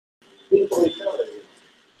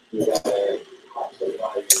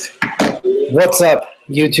What's up,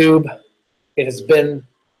 YouTube? It has been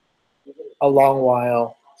a long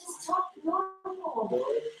while.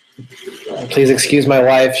 Please excuse my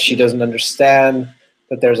wife. She doesn't understand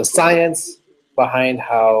that there's a science behind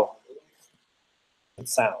how it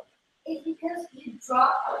sounds. It's because you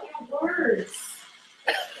drop your words.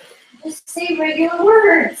 Just say regular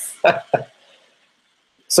words.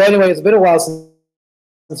 So anyway, it's been a while since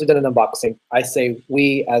we've done an unboxing. I say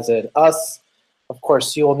we as in us. Of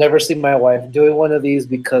course, you will never see my wife doing one of these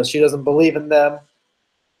because she doesn't believe in them.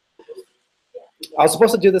 I was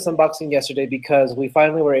supposed to do this unboxing yesterday because we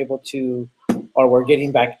finally were able to, or we're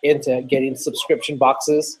getting back into getting subscription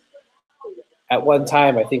boxes. At one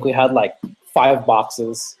time, I think we had like 5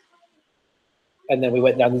 boxes, and then we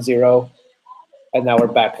went down to 0, and now we're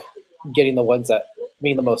back getting the ones that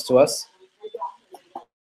mean the most to us.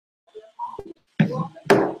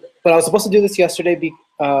 But I was supposed to do this yesterday,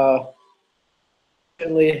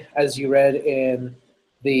 as you read in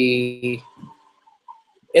the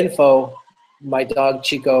info, my dog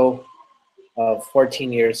Chico of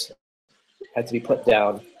 14 years had to be put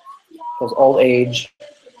down. It was old age.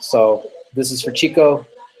 So this is for Chico.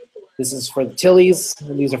 This is for the Tillies.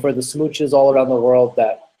 And these are for the Smooches all around the world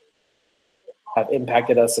that have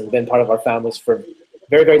impacted us and been part of our families for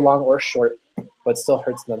very, very long or short, but still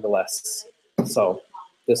hurts nonetheless. So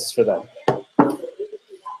this is for them.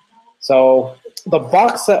 So the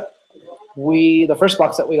box that the first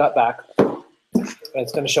box that we got back, and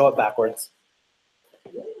it's going to show it backwards,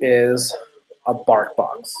 is a bark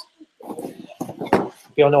box. If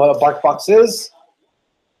you don't know what a bark box is,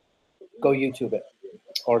 go YouTube it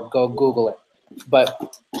or go Google it.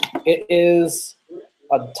 But it is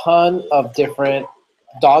a ton of different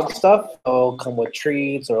dog stuff. It'll come with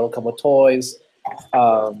treats or it'll come with toys.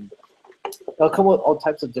 It'll come with all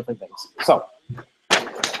types of different things. So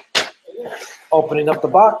opening up the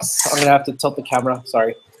box, I'm going to have to tilt the camera,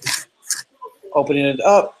 sorry. Opening it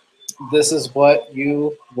up, this is what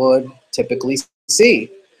you would typically see.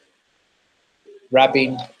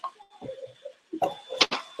 Wrapping,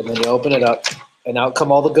 and then you open it up, and out come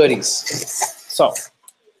all the goodies. So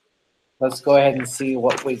let's go ahead and see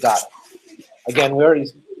what we got. Again,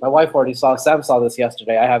 my wife already Sam saw this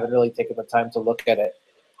yesterday. I haven't really taken the time to look at it,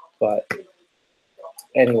 but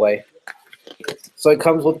anyway. So it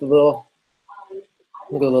comes with the little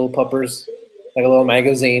puppers, like a little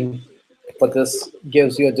magazine. But this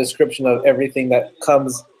gives you a description of everything that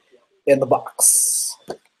comes in the box.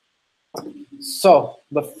 So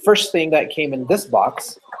the first thing that came in this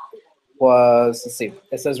box was, let's see,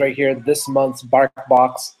 it says right here, this month's bark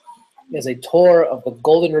box is a tour of the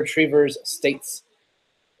Golden Retriever's state's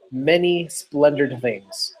many splendid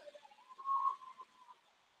things.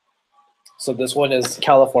 So this one is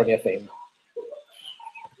California themed.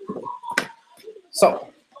 So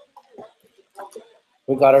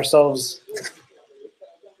we got ourselves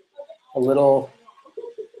a little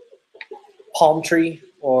palm tree,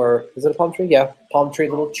 or is it a palm tree? Yeah, palm tree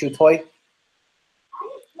little chew toy.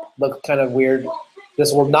 Look kind of weird.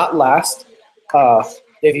 This will not last.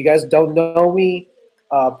 If you guys don't know me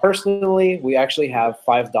personally, we actually have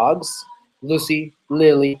 5 dogs: Lucy,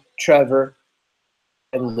 Lily, Trevor,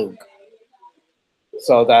 and Luke.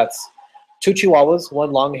 So that's 2 Chihuahuas,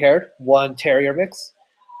 1 long-haired, 1 terrier mix.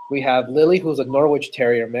 We have Lily, who's a Norwich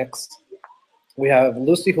Terrier mix. We have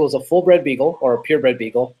Lucy, who is a full-bred beagle, or a purebred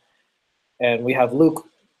beagle. And we have Luke,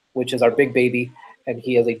 which is our big baby, and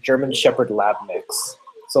he is a German Shepherd Lab mix.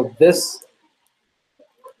 So this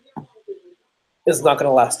is not going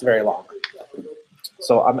to last very long.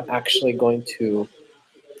 So I'm actually going to,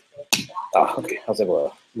 okay, I was able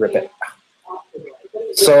to rip it.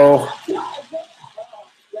 So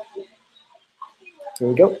here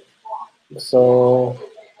we go. So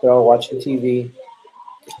they're all watching TV.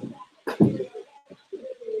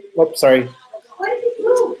 Oops, sorry.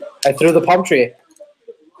 I threw the palm tree.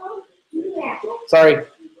 Sorry.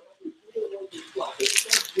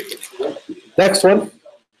 Next one.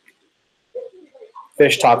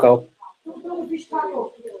 Fish taco.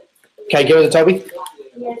 Can I give it to Toby?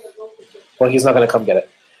 Well, he's not going to come get it.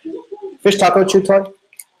 Fish taco chew toy.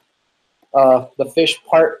 The fish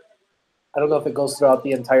part, I don't know if it goes throughout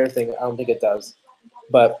the entire thing. I don't think it does.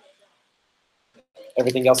 But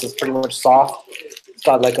everything else is pretty much soft. It's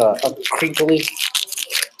got like a crinkly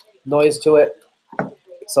noise to it.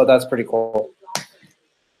 So that's pretty cool.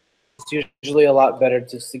 It's usually a lot better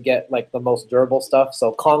just to get like the most durable stuff.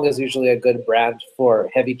 So Kong is usually a good brand for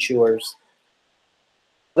heavy chewers.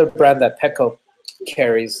 Another brand that Petco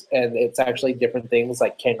carries, and it's actually different things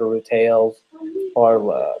like kangaroo tails or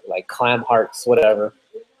like clam hearts, whatever.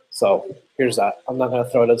 So here's that. I'm not going to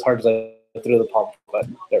throw it as hard as I threw the palm, but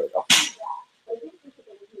there we go.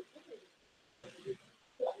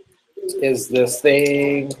 is this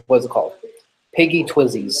thing, what's it called? Piggy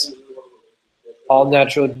Twizzies. All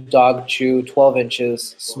natural dog chew, 12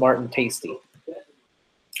 inches, smart and tasty.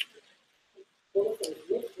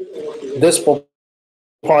 This will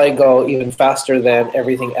probably go even faster than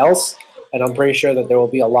everything else, and I'm pretty sure that there will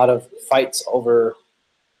be a lot of fights over,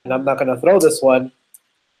 and I'm not going to throw this one. I'm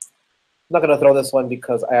not going to throw this one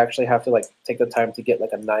because I actually have to like take the time to get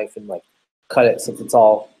like a knife and like cut it since it's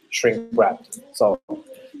all shrink wrapped. So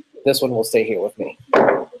this one will stay here with me.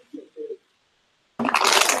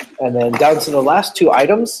 And then down to the last two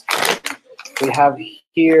items, we have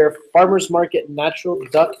here Farmer's Market Natural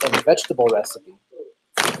Duck and Vegetable Recipe.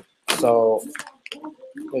 So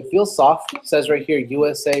it feels soft. It says right here,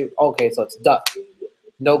 USA. Okay, so it's duck.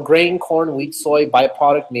 No grain, corn, wheat, soy,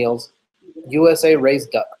 byproduct meals. USA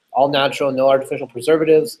raised duck. All natural, no artificial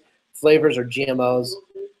preservatives, flavors, or GMOs.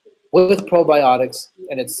 With probiotics.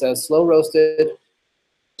 And it says slow roasted.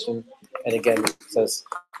 And again, it says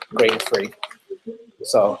grain free.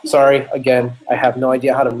 So sorry, again, I have no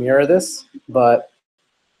idea how to mirror this, but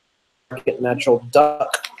get natural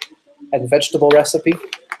duck and vegetable recipe.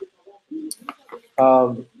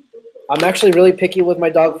 I'm actually really picky with my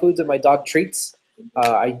dog foods and my dog treats.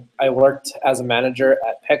 I worked as a manager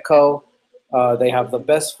at Petco. They have the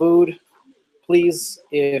best food. Please,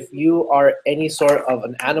 if you are any sort of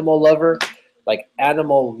an animal lover,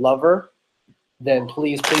 then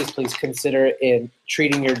please consider in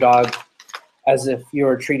treating your dog as if you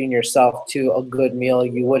were treating yourself to a good meal.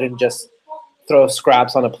 You wouldn't just throw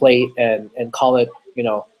scraps on a plate and call it, you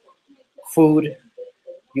know, food.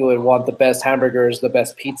 You would want the best hamburgers, the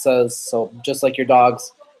best pizzas. So just like your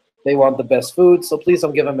dogs, they want the best food. So please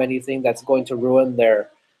don't give them anything that's going to ruin their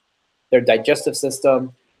digestive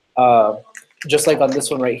system. Just like on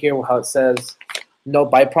this one right here, how it says no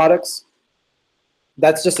byproducts.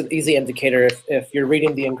 That's just an easy indicator. If you're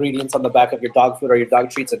reading the ingredients on the back of your dog food or your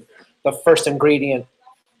dog treats, and the first ingredient,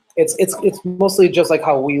 it's mostly just like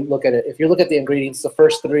how we look at it. If you look at the ingredients, the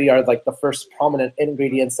first three are like the first prominent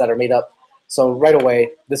ingredients that are made up. So right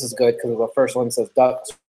away, this is good because the first one says duck,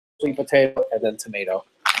 sweet potato, and then tomato.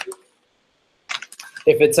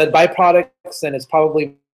 If it said byproducts, then it's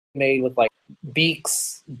probably made with like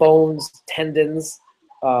beaks, bones, tendons,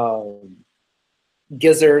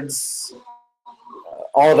 gizzards,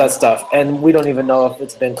 all of that stuff. And we don't even know if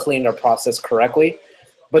it's been cleaned or processed correctly.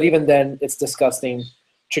 But even then, it's disgusting.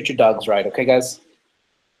 Treat your dogs right, okay, guys?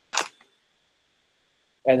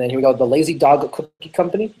 And then here we go, the Lazy Dog Cookie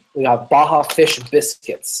Company. We have Baja Fish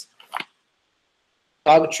Biscuits.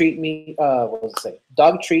 Dog treat meat, what does it say?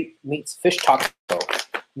 Dog treat meets fish taco,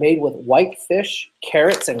 made with white fish,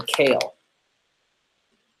 carrots, and kale.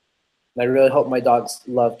 And I really hope my dogs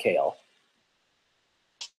love kale.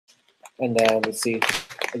 And then let's see,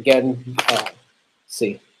 again,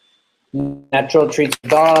 see. Natural treats for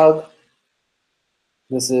dog.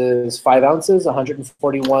 This is 5 ounces,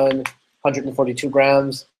 142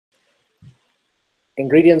 grams.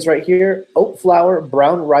 Ingredients right here: oat flour,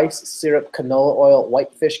 brown rice syrup, canola oil,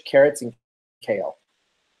 white fish, carrots, and kale.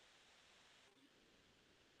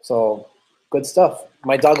 So good stuff.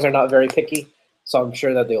 My dogs are not very picky, so I'm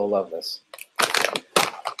sure that they will love this.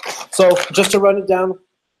 So just to run it down,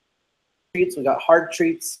 treats, we got hard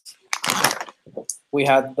treats. We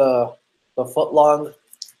had the foot-long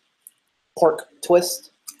pork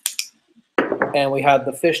twist, and we had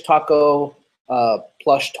the fish taco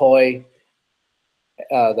plush toy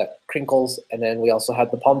that crinkles, and then we also had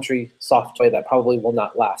the palm tree soft toy that probably will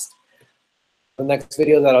not last. The next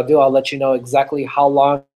video that I'll do, I'll let you know exactly how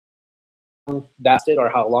long that lasted or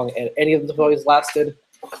how long any of the toys lasted.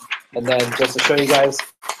 And then just to show you guys,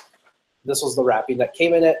 this was the wrapping that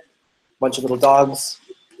came in it. A bunch of little dogs.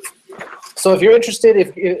 So if you're interested,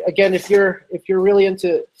 if you're really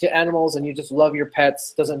into animals and you just love your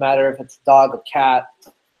pets, doesn't matter if it's a dog, a cat,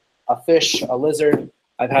 a fish, a lizard.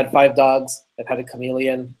 I've had 5 dogs. I've had a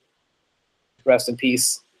chameleon. Rest in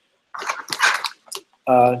peace.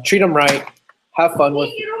 Treat them right. Have fun with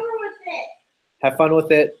it. Have fun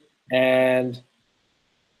with it. And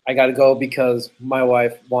I got to go because my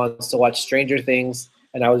wife wants to watch Stranger Things,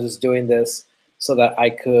 and I was just doing this so that I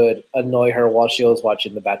could annoy her while she was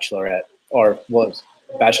watching The Bachelorette, or was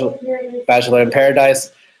Bachelor in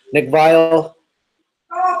Paradise. Nick Vile,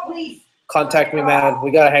 Oh, please. contact me, man.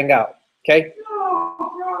 We got to hang out, okay?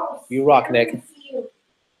 No, You rock, Nick.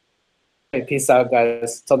 Okay, peace out,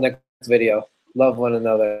 guys. Till next video. Love one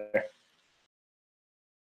another.